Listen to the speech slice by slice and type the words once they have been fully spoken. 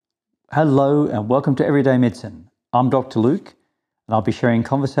Hello and welcome to Everyday Medicine. I'm Dr. Luke and I'll be sharing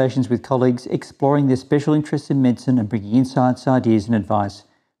conversations with colleagues exploring their special interests in medicine and bringing insights, ideas and advice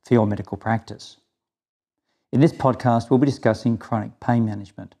for your medical practice. In this podcast, we'll be discussing chronic pain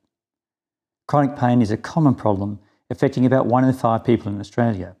management. Chronic pain is a common problem affecting about 1 in 5 people in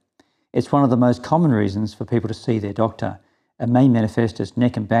Australia. It's one of the most common reasons for people to see their doctor and may manifest as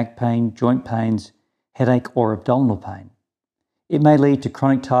neck and back pain, joint pains, headache or abdominal pain. It may lead to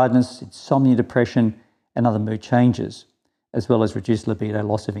chronic tiredness, insomnia, depression and other mood changes, as well as reduced libido,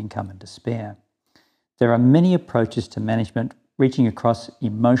 loss of income and despair. There are many approaches to management reaching across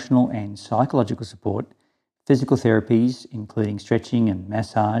emotional and psychological support, physical therapies including stretching and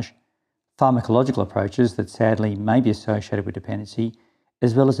massage, pharmacological approaches that sadly may be associated with dependency,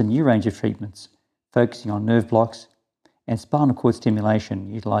 as well as a new range of treatments focusing on nerve blocks and spinal cord stimulation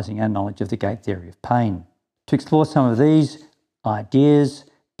utilising our knowledge of the gate theory of pain. To explore some of these ideas,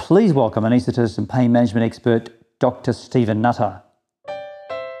 please welcome anaesthetist and pain management expert, Dr. Stephen Nutter.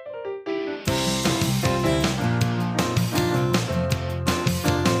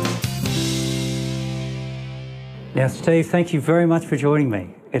 Now, Steve, thank you very much for joining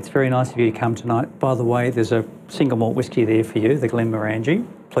me. It's very nice of you to come tonight. By the way, there's a single malt whisky there for you, the Glenmorangie.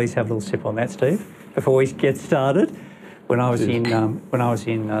 Please have a little sip on that, Steve, before we get started. When I was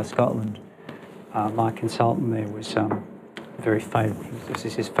in Scotland, my consultant there was this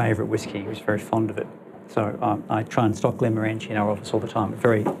is his favourite whisky. He was very fond of it. So I try and stock Glenmorangie in our office all the time. I'm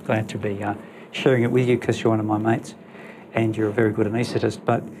very glad to be sharing it with you because you're one of my mates and you're a very good anaesthetist.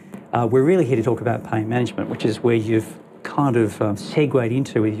 But we're really here to talk about pain management, which is where you've kind of segued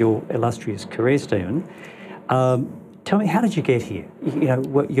into with your illustrious career, Stephen. Tell me, how did you get here? You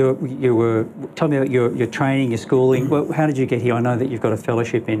know, tell me about your training, your schooling. Well, how did you get here? I know that you've got a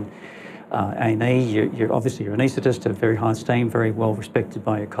fellowship in A&E. You're obviously an anaesthetist of very high esteem, very well respected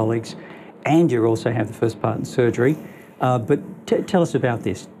by your colleagues, and you also have the first part in surgery. But tell us about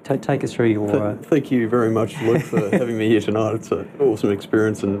this. Take us through your... Thank you very much, Luke, for having me here tonight. It's an awesome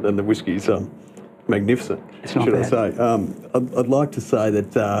experience, and the whiskey's magnificent, should I say. I'd like to say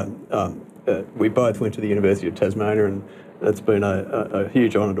that we both went to the University of Tasmania, and it's been a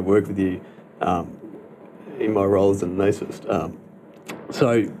huge honour to work with you in my role as an anaesthetist.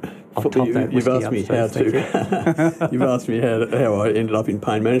 You've asked me you've asked me how I ended up in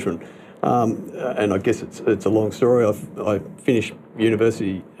pain management. And I guess it's a long story. I finished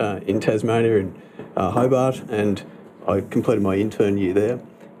university in Tasmania in Hobart, and I completed my intern year there.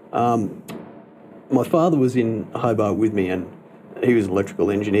 My father was in Hobart with me, and he was an electrical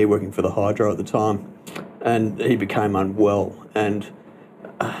engineer working for the hydro at the time, and he became unwell. And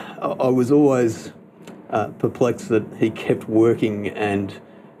I was always perplexed that he kept working, and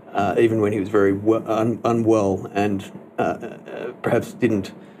even when he was very unwell, and perhaps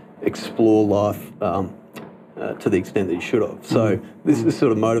didn't explore life to the extent that he should have. So this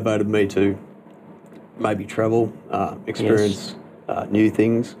sort of motivated me to maybe travel, experience new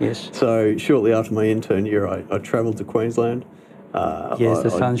things. Yes. So shortly after my intern year, I travelled to Queensland. The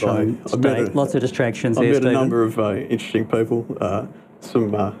Sunshine State, lots of distractions there, Stephen. I met a number of interesting people,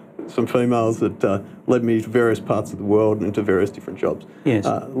 some females that led me to various parts of the world and into various different jobs. Yes.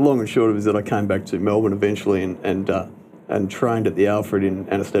 Long and short of it is that I came back to Melbourne eventually and trained at the Alfred in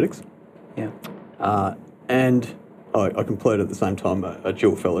anaesthetics. Yeah. And I completed at the same time a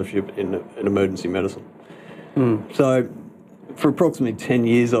dual fellowship in emergency medicine. So for approximately 10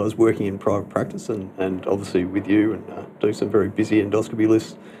 years I was working in private practice and obviously with you and doing some very busy endoscopy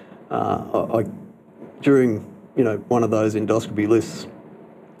lists. During one of those endoscopy lists,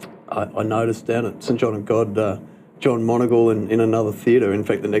 I noticed down at St John of God, John Monagle in another theatre, in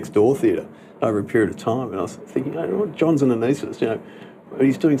fact the next door theatre, over a period of time, and I was thinking, John's an anaesthetist,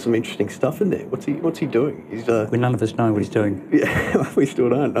 he's doing some interesting stuff in there. What's he doing? None of us know what he's doing. Yeah, we still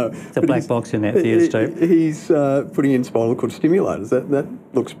don't know. It's a black box in that theatre, Steve. He's putting in spinal cord stimulators. That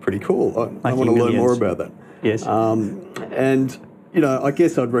looks pretty cool. I want to learn more about that. Yes. And I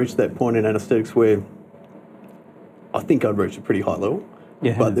guess I'd reached that point in anaesthetics where I think I'd reached a pretty high level.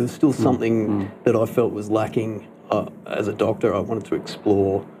 Yeah. But there was still something that I felt was lacking as a doctor. I wanted to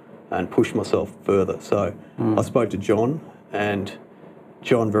explore and push myself further. So I spoke to John, and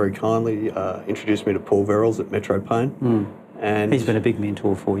John very kindly introduced me to Paul Verrills at Metro Pain. And he's been a big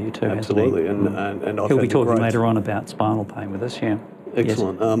mentor for you too, absolutely, hasn't he? and I've he'll had be talking later on about spinal pain with us. Yeah.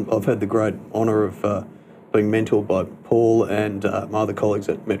 Excellent. Yes. I've had the great honour of being mentored by Paul and my other colleagues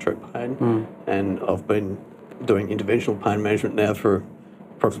at Metro Pain, and I've been doing interventional pain management now for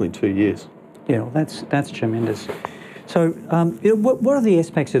approximately 2 years. Yeah, well, that's tremendous. So, what are the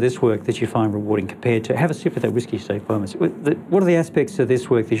aspects of this work that you find rewarding compared to... Have a sip of that whiskey, Steve, promise. What are the aspects of this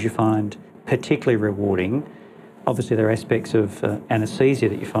work that you find particularly rewarding? Obviously, there are aspects of anaesthesia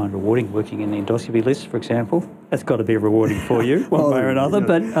that you find rewarding, working in the endoscopy list, for example. That's got to be rewarding for you, one way or another.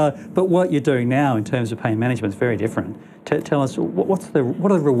 Yeah. But what you're doing now in terms of pain management is very different. Tell us, what are the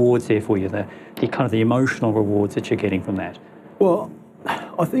rewards there for you, the kind of the emotional rewards that you're getting from that? Well,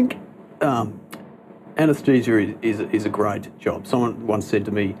 I think... anaesthesia is a great job. Someone once said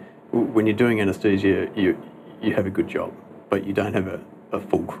to me, when you're doing anaesthesia, you have a good job, but you don't have a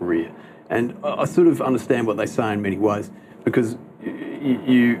full career. And I sort of understand what they say in many ways, because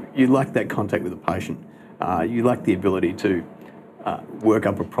you lack that contact with the patient. You lack the ability to work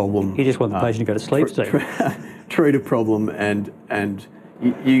up a problem. You just want the patient to go to sleep, Steve. Treat a problem, and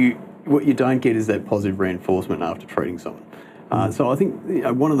what you don't get is that positive reinforcement after treating someone. So I think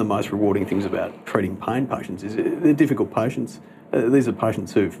one of the most rewarding things about treating pain patients is they're difficult patients. These are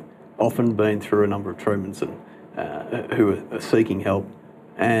patients who've often been through a number of treatments and who are seeking help.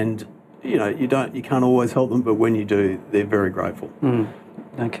 And you can't always help them, but when you do, they're very grateful.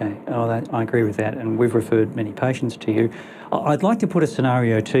 Okay, I agree with that, and we've referred many patients to you. I'd like to put a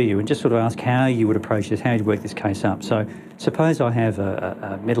scenario to you and just sort of ask how you would approach this, how you'd work this case up. So suppose I have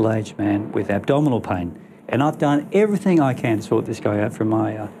a middle-aged man with abdominal pain, and I've done everything I can to sort this guy out from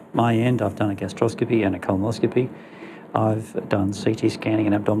my end. I've done a gastroscopy and a colonoscopy. I've done CT scanning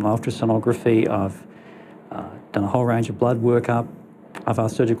and abdominal ultrasonography. I've done a whole range of blood workup. I've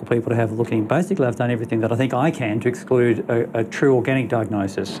asked surgical people to have a look at him. Basically, I've done everything that I think I can to exclude a true organic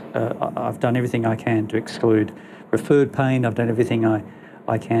diagnosis. I've done everything I can to exclude referred pain. I've done everything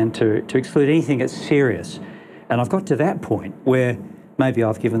I can to exclude anything that's serious. And I've got to that point where maybe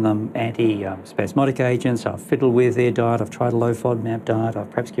I've given them anti-spasmodic agents, I've fiddled with their diet, I've tried a low FODMAP diet, I've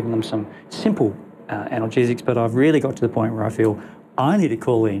perhaps given them some simple analgesics, but I've really got to the point where I feel I need to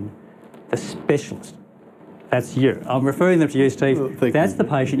call in the specialist. That's you. I'm referring them to you, Steve. Well, that's the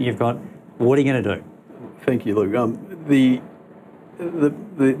patient you've got. What are you going to do? Thank you, Luke.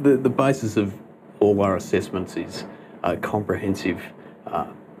 The basis of all our assessments is a comprehensive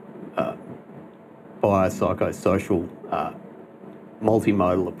biopsychosocial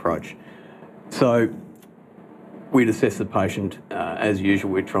multimodal approach. So we'd assess the patient as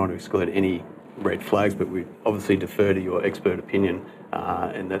usual. We're trying to exclude any red flags, but we obviously defer to your expert opinion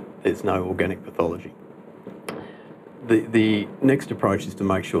and that there's no organic pathology. The next approach is to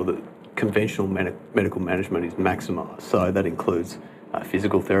make sure that conventional medical management is maximised. So that includes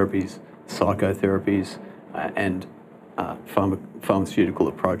physical therapies, psychotherapies, and pharmaceutical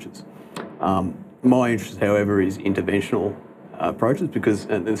approaches. My interest, however, is interventional approaches because,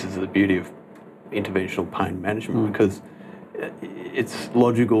 and this is the beauty of interventional pain management, because it's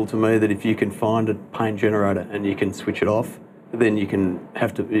logical to me that if you can find a pain generator and you can switch it off, then you can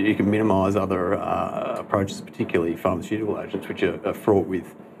minimise other approaches, particularly pharmaceutical agents, which are fraught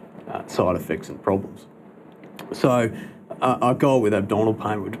with side effects and problems. So our goal with abdominal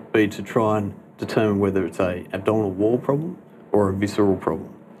pain would be to try and determine whether it's a abdominal wall problem or a visceral problem.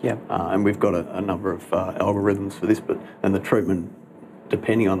 Yeah. And we've got a number of algorithms for this, and the treatment,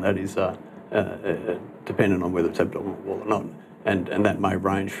 depending on that, is dependent on whether it's abdominal wall or not. And that may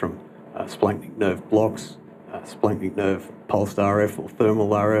range from splanchnic nerve blocks, splanchnic nerve pulsed RF or thermal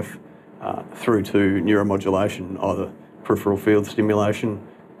RF, through to neuromodulation, either peripheral field stimulation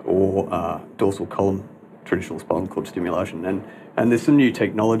or dorsal column, traditional spinal cord stimulation. And there's some new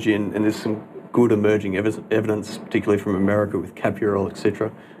technology and there's some good emerging evidence, particularly from America with Capural,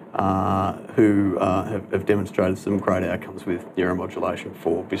 etc., who have demonstrated some great outcomes with neuromodulation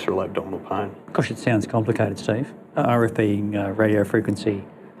for visceral abdominal pain. Gosh, it sounds complicated, Steve. RF being radio frequency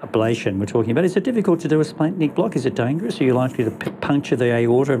ablation we're talking about. Is it difficult to do a splanchnic block? Is it dangerous? Are you likely to puncture the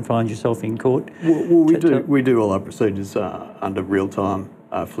aorta and find yourself in court? Well, we do all our procedures under real-time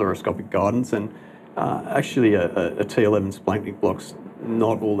fluoroscopic guidance, and actually a T11 splanchnic block's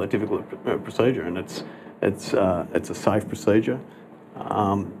not all that difficult a procedure, and it's a safe procedure.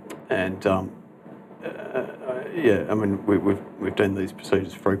 Yeah, I mean we've done these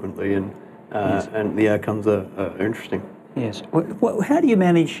procedures frequently, and Yes. and the outcomes are interesting. Yes. How do you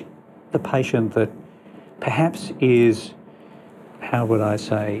manage the patient that perhaps is, how would I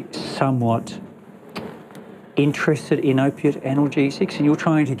say, somewhat interested in opiate analgesics, and you're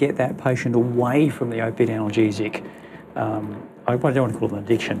trying to get that patient away from the opiate analgesic? I don't want to call it an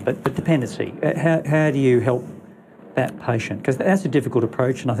addiction, but dependency. How do you help that patient? Because that's a difficult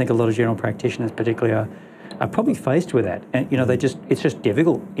approach, and I think a lot of general practitioners particularly are probably faced with that. And, it's just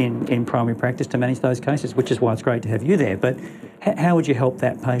difficult in primary practice to manage those cases, which is why it's great to have you there. But how would you help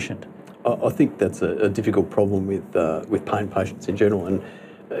that patient? I think that's a difficult problem with pain patients in general, and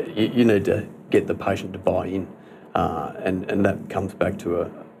you need to get the patient to buy in, and that comes back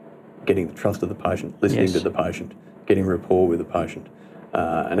to getting the trust of the patient, listening Yes. to the patient, getting rapport with the patient,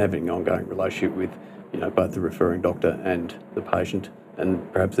 and having an ongoing relationship with both the referring doctor and the patient,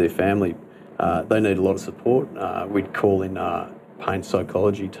 and perhaps their family. They need a lot of support. We'd call in our pain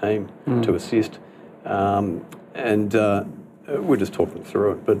psychology team to assist, and we're just talking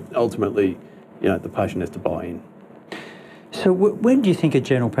through it. But ultimately, the patient has to buy in. So when do you think a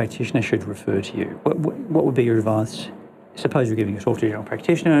general practitioner should refer to you? What would be your advice? Suppose you're giving a talk to general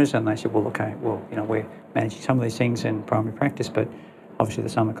practitioners and they said, well, okay, we're managing some of these things in primary practice, but obviously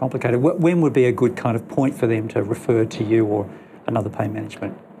some are complicated. When would be a good kind of point for them to refer to you or another pain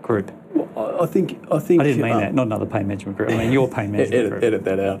management group? Well, I think I didn't mean that, not another pain management group. I mean your pain management group. Edit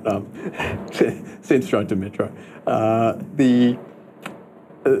that out. Send straight to Metro.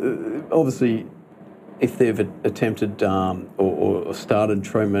 Obviously, if they've attempted or started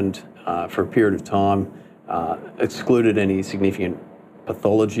treatment for a period of time, excluded any significant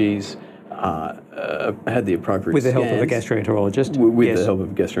pathologies, had the appropriate with the scans, help of a gastroenterologist. With Yes. the help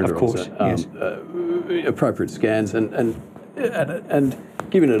of a gastroenterologist, Of course, yes. Appropriate scans and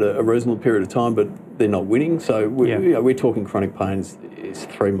given it a reasonable period of time, but they're not winning. So we're talking chronic pains is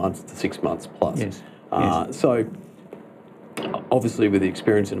 3 months to 6 months plus. Yes. So obviously, with the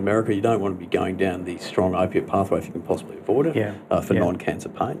experience in America, you don't want to be going down the strong opiate pathway if you can possibly avoid it for non-cancer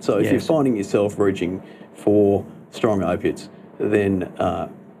pain. So if you're finding yourself reaching for strong opiates, then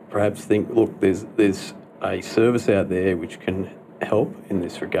perhaps think, look, there's a service out there which can help in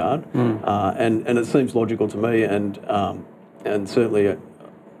this regard, and it seems logical to me, and certainly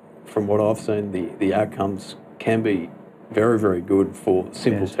from what I've seen, the outcomes can be very, very good for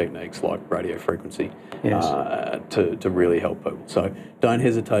simple techniques like radiofrequency to really help people. So don't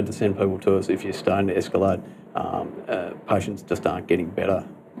hesitate to send people to us if you're starting to escalate. Patients just aren't getting better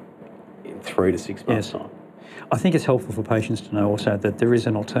in 3 to 6 months' time. I think it's helpful for patients to know also that there is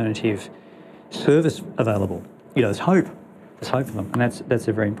an alternative service available. There's hope. There's hope for them, and that's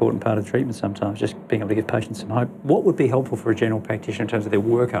a very important part of treatment sometimes, just being able to give patients some hope. What would be helpful for a general practitioner in terms of their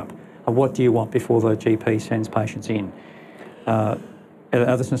workup? And what do you want before the GP sends patients in? Are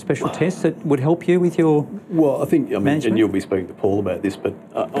there some special tests that would help you with your Well, I think, management? and you'll be speaking to Paul about this, but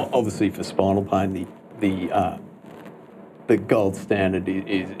obviously for spinal pain, the gold standard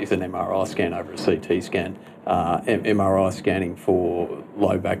is an MRI scan over a CT scan. MRI scanning for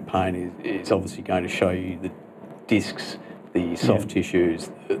low back pain is obviously going to show you the discs, the soft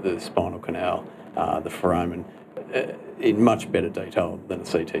tissues, the spinal canal, the foramen, in much better detail than a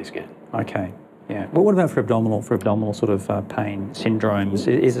CT scan. Okay, yeah. Well, what about for abdominal sort of pain syndromes?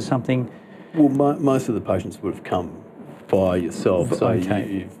 Is there something? Well, most of the patients would have come by yourself, so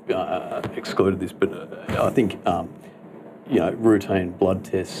you've excluded this, but I think routine blood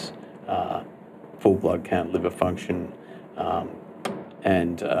tests, full blood count, liver function,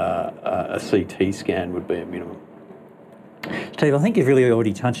 and a CT scan would be a minimum. Steve, I think you've really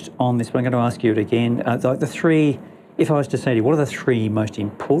already touched on this, but I'm going to ask you it again. The three, if I was to say to you, what are the three most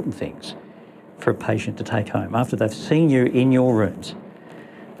important things for a patient to take home after they've seen you in your rooms?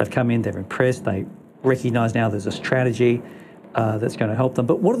 They've come in, they're impressed, they recognise now there's a strategy that's going to help them.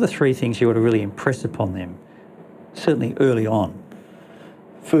 But what are the three things you want to really impress upon them, certainly early on?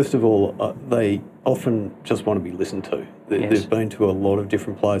 First of all, they often just want to be listened to. They've been to a lot of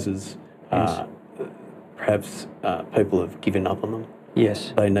different places. Perhaps people have given up on them.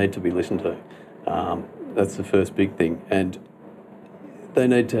 Yes. They need to be listened to. That's the first big thing. And they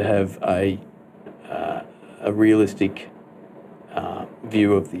need to have a realistic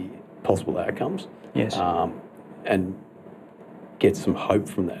view of the possible outcomes. Yes. And get some hope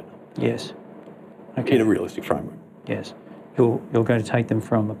from that. Yes. Okay. In a realistic framework. Yes. You're going to take them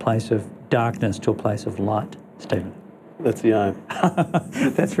from a place of darkness to a place of light, Stephen. That's the aim.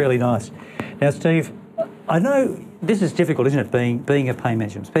 That's really nice. Now, Steve, I know this is difficult, isn't it? Being a pain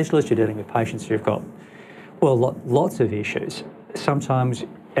management specialist, you're dealing with patients who've got, lots of issues. Sometimes,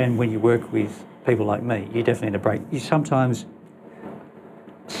 and when you work with people like me, you definitely need a break. You sometimes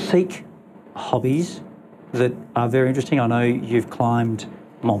seek hobbies that are very interesting. I know you've climbed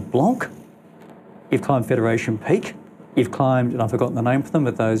Mont Blanc, you've climbed Federation Peak, you've climbed, and I've forgotten the name for them,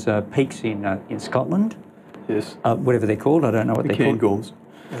 but those peaks in Scotland. Yes. Whatever they're called, I don't know what they're called. Cairngorms.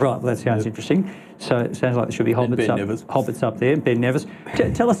 Right, well, that sounds interesting. So it sounds like there should be hobbits up there. Ben Nevis.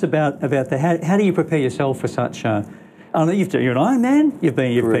 Tell us about that. How do you prepare yourself for such? I know you're an Ironman. You've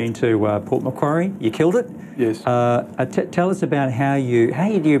been to Port Macquarie. You killed it. Yes. Tell us about how do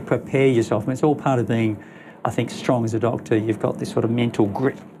you prepare yourself. I mean, it's all part of being I think, strong as a doctor. You've got this sort of mental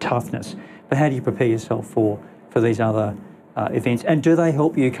grit, toughness. But how do you prepare yourself for these other events? And do they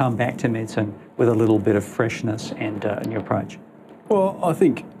help you come back to medicine with a little bit of freshness and in your approach? Well, I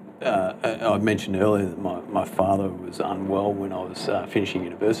think I mentioned earlier that my father was unwell when I was finishing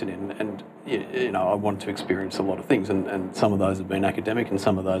university, and you know, I wanted to experience a lot of things, and some of those have been academic, and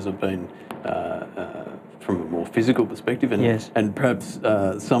some of those have been from a more physical perspective, and Yes. and perhaps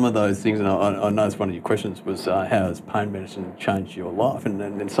some of those things. And I noticed one of your questions was how has pain medicine changed your life, and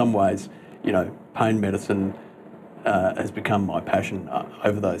in some ways, you know, pain medicine has become my passion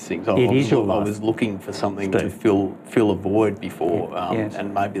over those things. I was looking for something to fill a void before, Yes.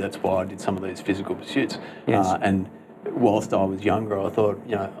 and maybe that's why I did some of these physical pursuits. Yes. And whilst I was younger, I thought,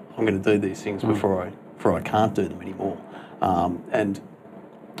 you know, I'm going to do these things before I can't do them anymore. And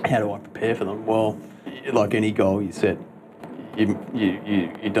how do I prepare for them? Well, like any goal you set,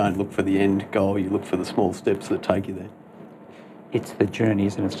 you don't look for the end goal. You look for the small steps that take you there. It's the journey,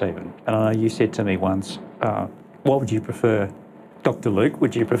 isn't it, Stephen? And I know you said to me once, what would you prefer, Dr. Luke?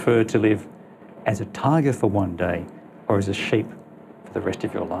 Would you prefer to live as a tiger for one day or as a sheep for the rest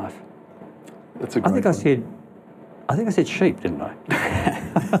of your life? That's a great one. I think I said sheep, didn't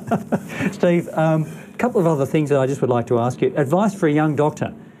I? Steve, a couple of other things that I just would like to ask you. Advice for a young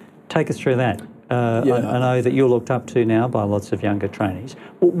doctor. Take us through that. I know that you're looked up to now by lots of younger trainees.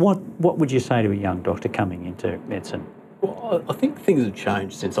 What would you say to a young doctor coming into medicine? Well, I think things have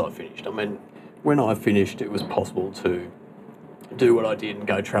changed since I finished. I mean, when I finished, it was possible to do what I did and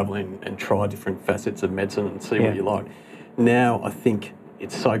go travelling and try different facets of medicine and see what you like. Now, I think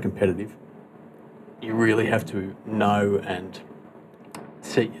it's so competitive. You really have to know and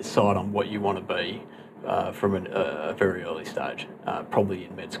set your sight on what you want to be from a very early stage. Probably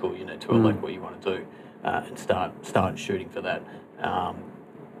in med school, you need to elect what you want to do and start shooting for that.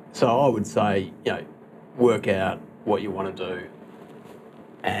 So I would say, you know, work out what you want to do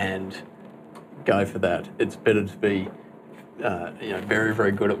and go for that. It's better to be, you know, very,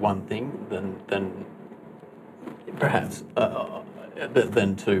 very good at one thing than perhaps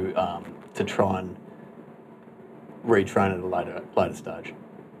than to try and retrain at a later stage.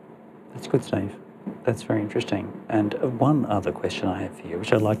 That's good, Steve. That's very interesting. And one other question I have for you,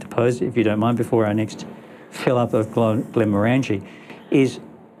 which I'd like to pose, if you don't mind, before our next fill-up of Glenmorangie, is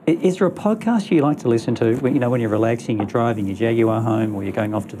there a podcast you like to listen to when, you know, when you're relaxing, you're driving your Jaguar home, or you're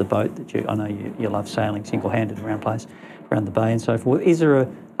going off to the boat that I know you love sailing single-handed around the bay and so forth. Is there a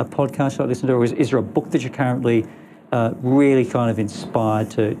podcast you like to listen to, or is there a book that you're currently really kind of inspired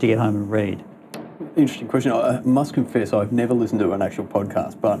to get home and read? Interesting question. I must confess I've never listened to an actual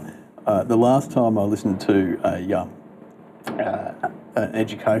podcast, but the last time I listened to an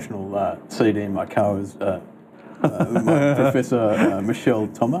educational CD in my car was my Professor Michel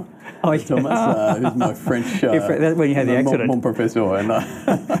Thomas. Thomas, who's my French. That's when you had the accident. Mon professor, and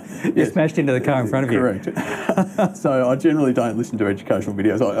you smashed into the car in front of you. Correct. So I generally don't listen to educational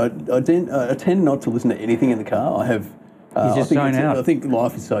videos. I tend not to listen to anything in the car. I have. You just zone out. I think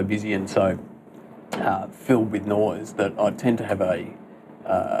life is so busy and so filled with noise that I tend to have a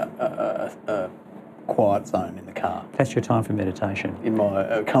quiet zone in the car. That's your time for meditation. In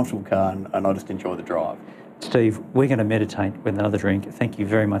my comfortable car, and I just enjoy the drive. Steve, we're going to meditate with another drink. Thank you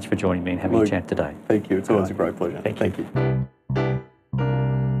very much for joining me and having a chat today. Thank you. It's always a great pleasure. Thank you.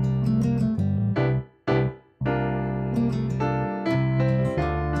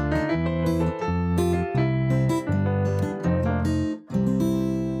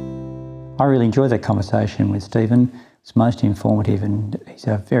 I really enjoyed that conversation with Stephen. It's most informative, and he's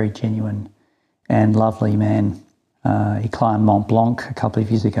a very genuine and lovely man. He climbed Mont Blanc a couple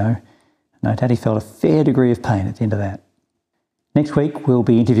of years ago. No doubt he felt a fair degree of pain at the end of that. Next week, we'll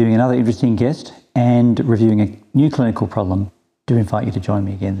be interviewing another interesting guest and reviewing a new clinical problem. Do invite you to join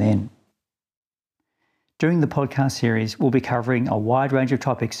me again then. During the podcast series, we'll be covering a wide range of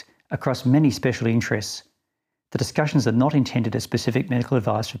topics across many specialty interests. The discussions are not intended as specific medical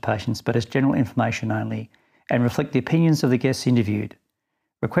advice for patients, but as general information only, and reflect the opinions of the guests interviewed.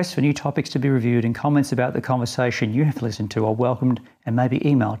 Requests for new topics to be reviewed and comments about the conversation you have listened to are welcomed and may be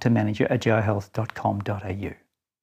emailed to manager@geohealth.com.au.